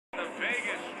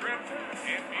Vegas Strip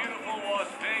in beautiful Las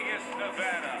Vegas,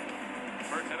 Nevada.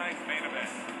 For tonight's main event,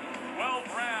 12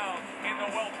 rounds in the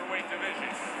welterweight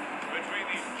division between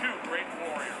these two great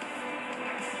warriors.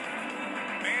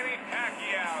 Manny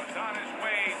Pacquiao is on his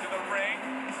way to the ring,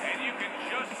 and you can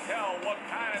just tell what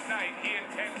kind of night he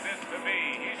intends this to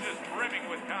be. He's just brimming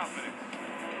with confidence.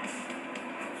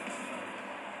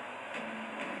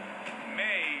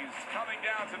 Mays coming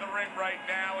down to the ring right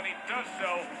now, and he does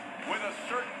so with a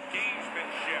certain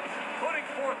gamesmanship, putting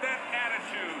forth that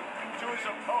attitude to his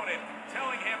opponent,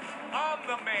 telling him, I'm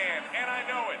the man, and I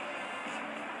know it.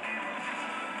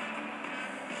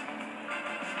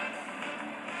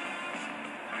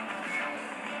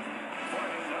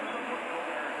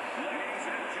 Ladies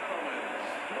and gentlemen,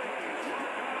 please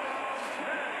welcome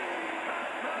Manny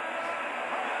Pacquiao.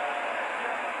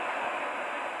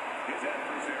 His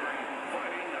adversary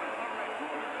fighting out of the red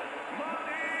corner,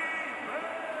 Manny Pacquiao.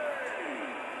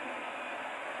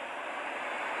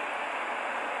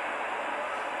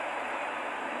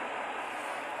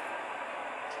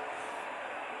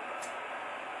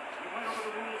 We went over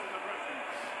the rules in the dressing room.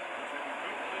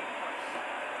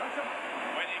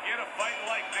 When you get a fight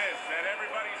like this that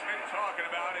everybody's been talking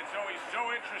about, it's always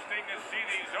so interesting to see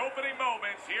these opening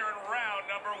moments here in round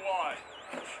number one.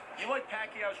 You like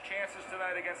Pacquiao's chances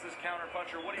tonight against this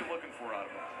counterpuncher? What are you looking for out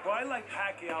of him? Well, I like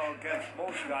Pacquiao against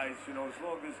most guys, as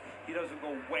long as he doesn't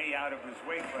go way out of his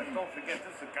weight class. Don't forget,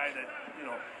 this is a guy that,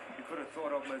 you could have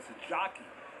thought of him as a jockey.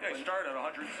 Yeah, he started at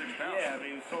 106 pounds. Yeah,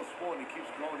 he was so small and he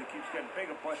keeps growing, he keeps getting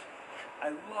bigger, but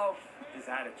I love his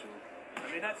attitude.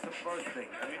 That's the first thing.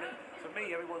 To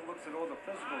me, everyone looks at all the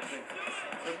physical things.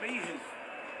 To me,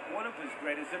 one of his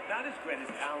greatest, if not his greatest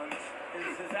talent,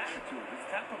 is his attitude, his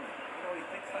temperament. He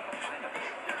thinks like a fighter.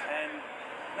 And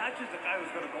not just a guy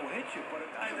who's going to go hit you, but a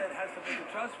guy that has to make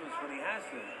adjustments when he has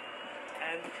to.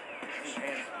 And his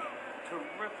hand speed.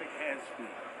 Terrific hand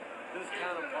speed. This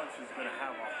counterpunch is going to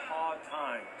have a hard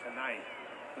time tonight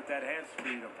with that hand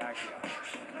speed of Pacquiao.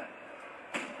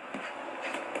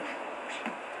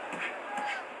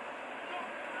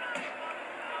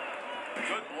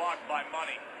 Good block by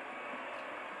Money.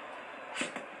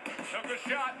 Took a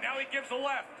shot, now he gives a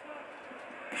left.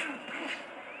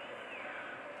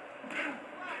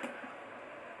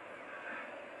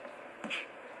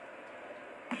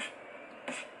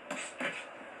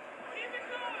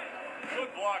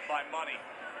 Good block by Money.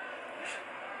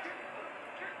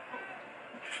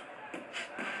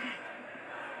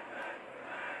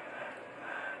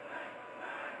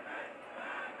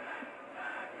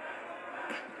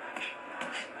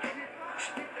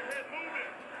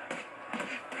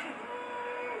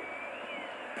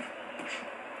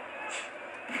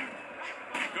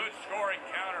 Good scoring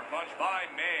counterpunch by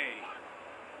May.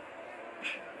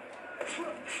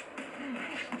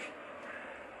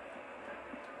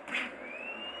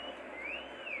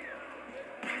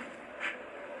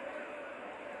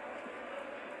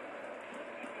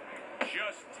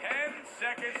 Just 10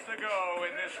 seconds to go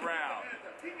in this round.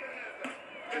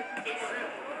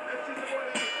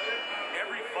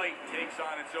 Every fight takes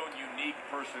on its own unique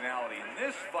personality. And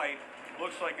this fight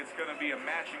looks like it's going to be a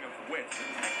matching of wits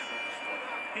and technical display.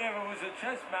 Yeah, if it was a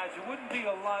chess match, it wouldn't be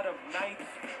a lot of knights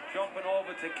jumping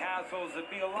over to castles.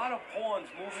 It'd be a lot of pawns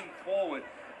moving forward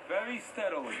very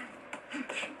steadily.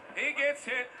 He gets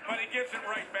hit, but he gives it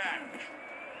right back.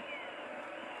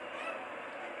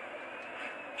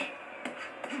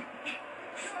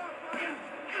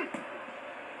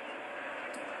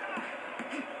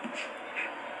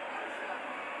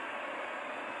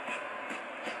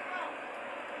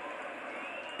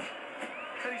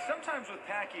 Sometimes with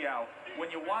Pacquiao, when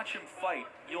you watch him fight,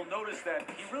 you'll notice that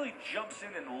he really jumps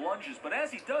in and lunges. But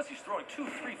as he does, he's throwing 2,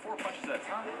 3, 4 punches at a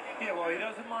time. Yeah, well, he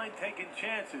doesn't mind taking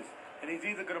chances. And he's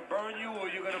either going to burn you or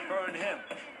you're going to burn him.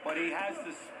 But he has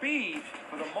the speed,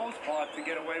 for the most part, to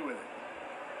get away with it.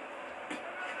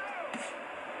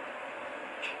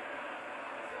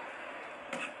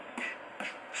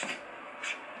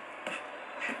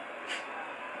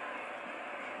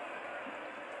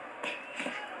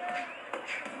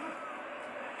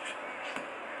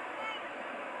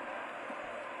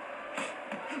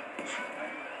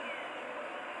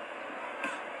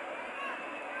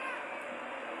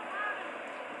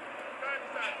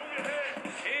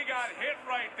 He got hit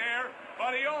right there,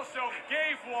 but he also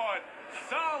gave one.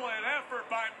 Solid effort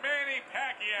by Manny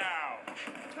Pacquiao.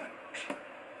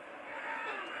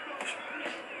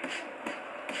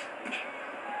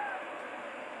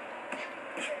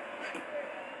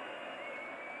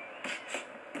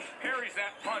 Parries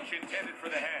that punch intended for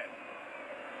the head.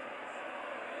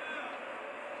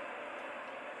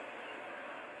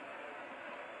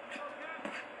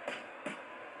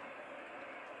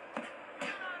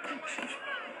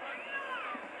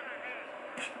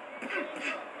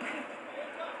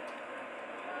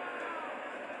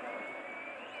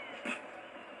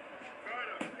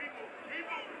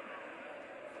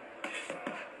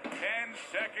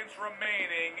 Seconds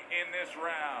remaining in this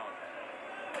round.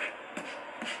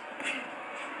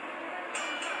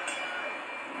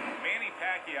 Manny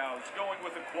Pacquiao is going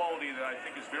with a quality that I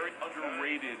think is very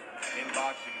underrated in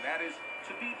boxing. That is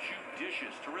to be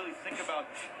judicious, to really think about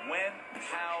when,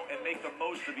 how, and make the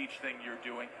most of each thing you're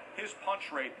doing. His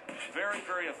punch rate, very,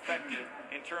 very effective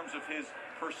in terms of his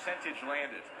percentage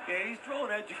landed. Yeah, he's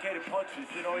throwing educated punches.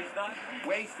 You know, he's not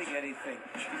wasting anything.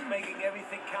 He's making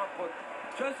everything count, but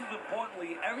just as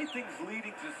importantly, everything's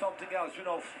leading to something else. You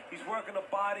know, he's working the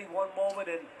body one moment,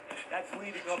 and that's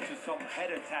leading up to some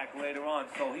head attack later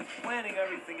on. So he's planning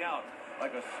everything out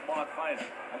like a smart fighter,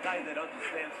 a guy that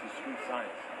understands the street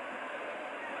science.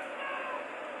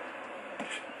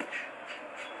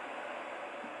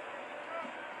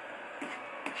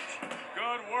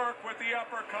 Good work with the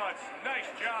uppercuts. Nice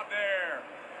job there.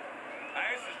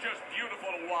 This is just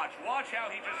beautiful to watch. Watch how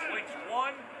he just links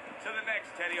one to the next,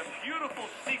 Teddy. A beautiful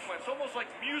sequence, almost like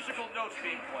musical notes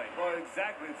being played. Well,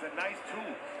 exactly. It's a nice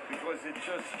tool because it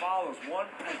just follows. One,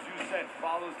 as you said,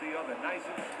 follows the other. Nice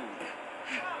and smooth.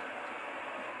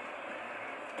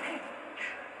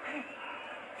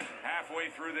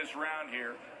 Halfway through this round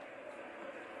here.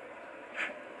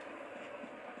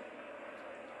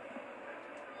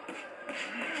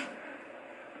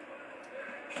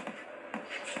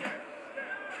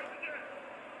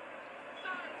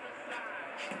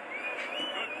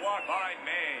 By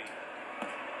May.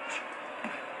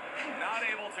 Not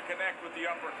able to connect with the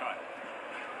uppercut.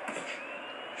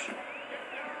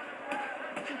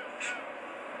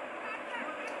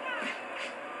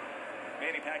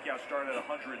 Manny Pacquiao started at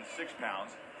 106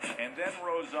 pounds and then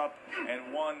rose up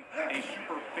and won a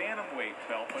super bantamweight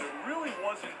belt, but it really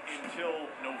wasn't until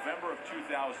November of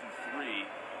 2003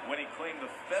 when he claimed the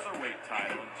featherweight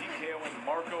title and TKO'ing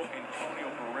Marco Antonio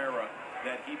Barrera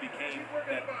that he became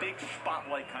that big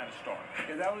spotlight kind of star.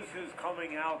 Yeah, that was his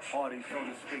coming out party, so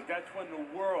to speak. That's when the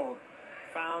world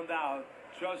found out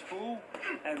just who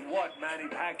and what Manny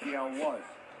Pacquiao was.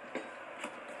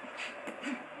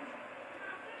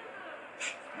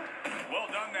 Well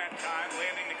done that time,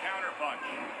 landing the counter punch.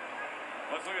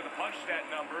 Let's look at the punch stat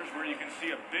numbers where you can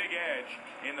see a big edge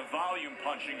in the volume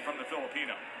punching from the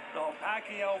Filipino. No,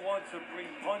 Pacquiao wants to bring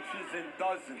punches in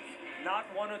dozens, not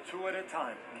one or two at a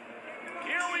time.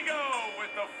 Here we go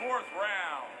with the fourth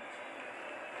round.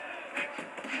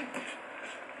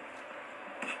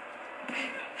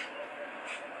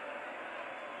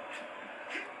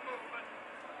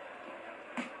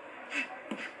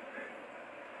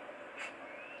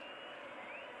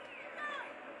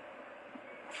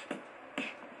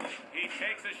 He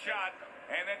takes a shot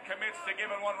and then commits to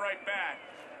giving one right back.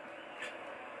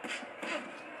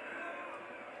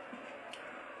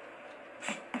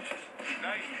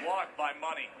 Nice block by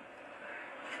Money.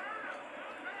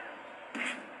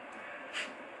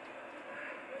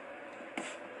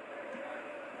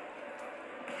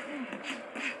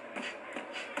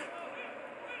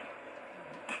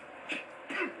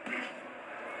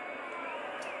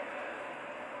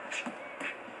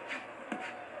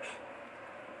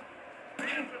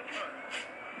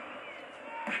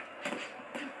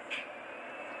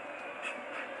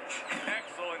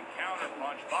 Excellent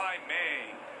counterpunch by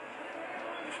May.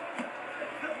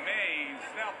 May's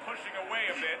now pushing away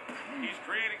a bit. He's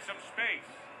creating some space.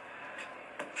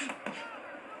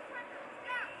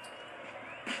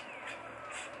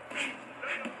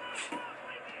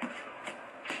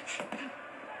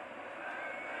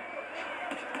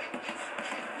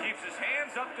 Keeps his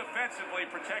hands up defensively,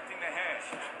 protecting the head.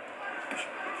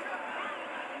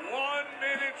 1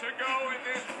 minute to go in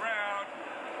this round.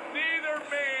 Neither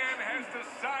man has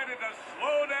decided to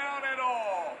slow down at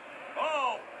all.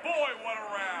 Oh, boy, what a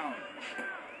round.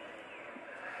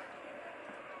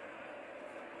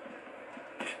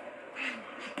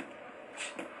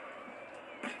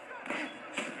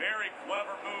 Very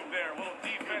clever move there. A little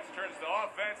defense turns to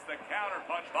offense. The counter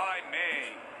punch by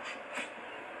May.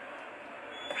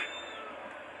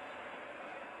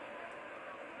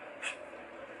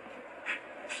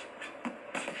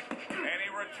 And he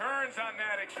returns on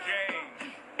that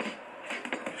exchange.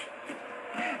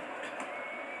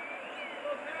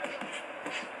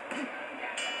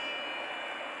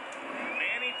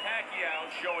 Manny Pacquiao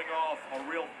showing off a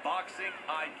real boxing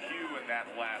IQ in that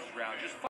last round. Just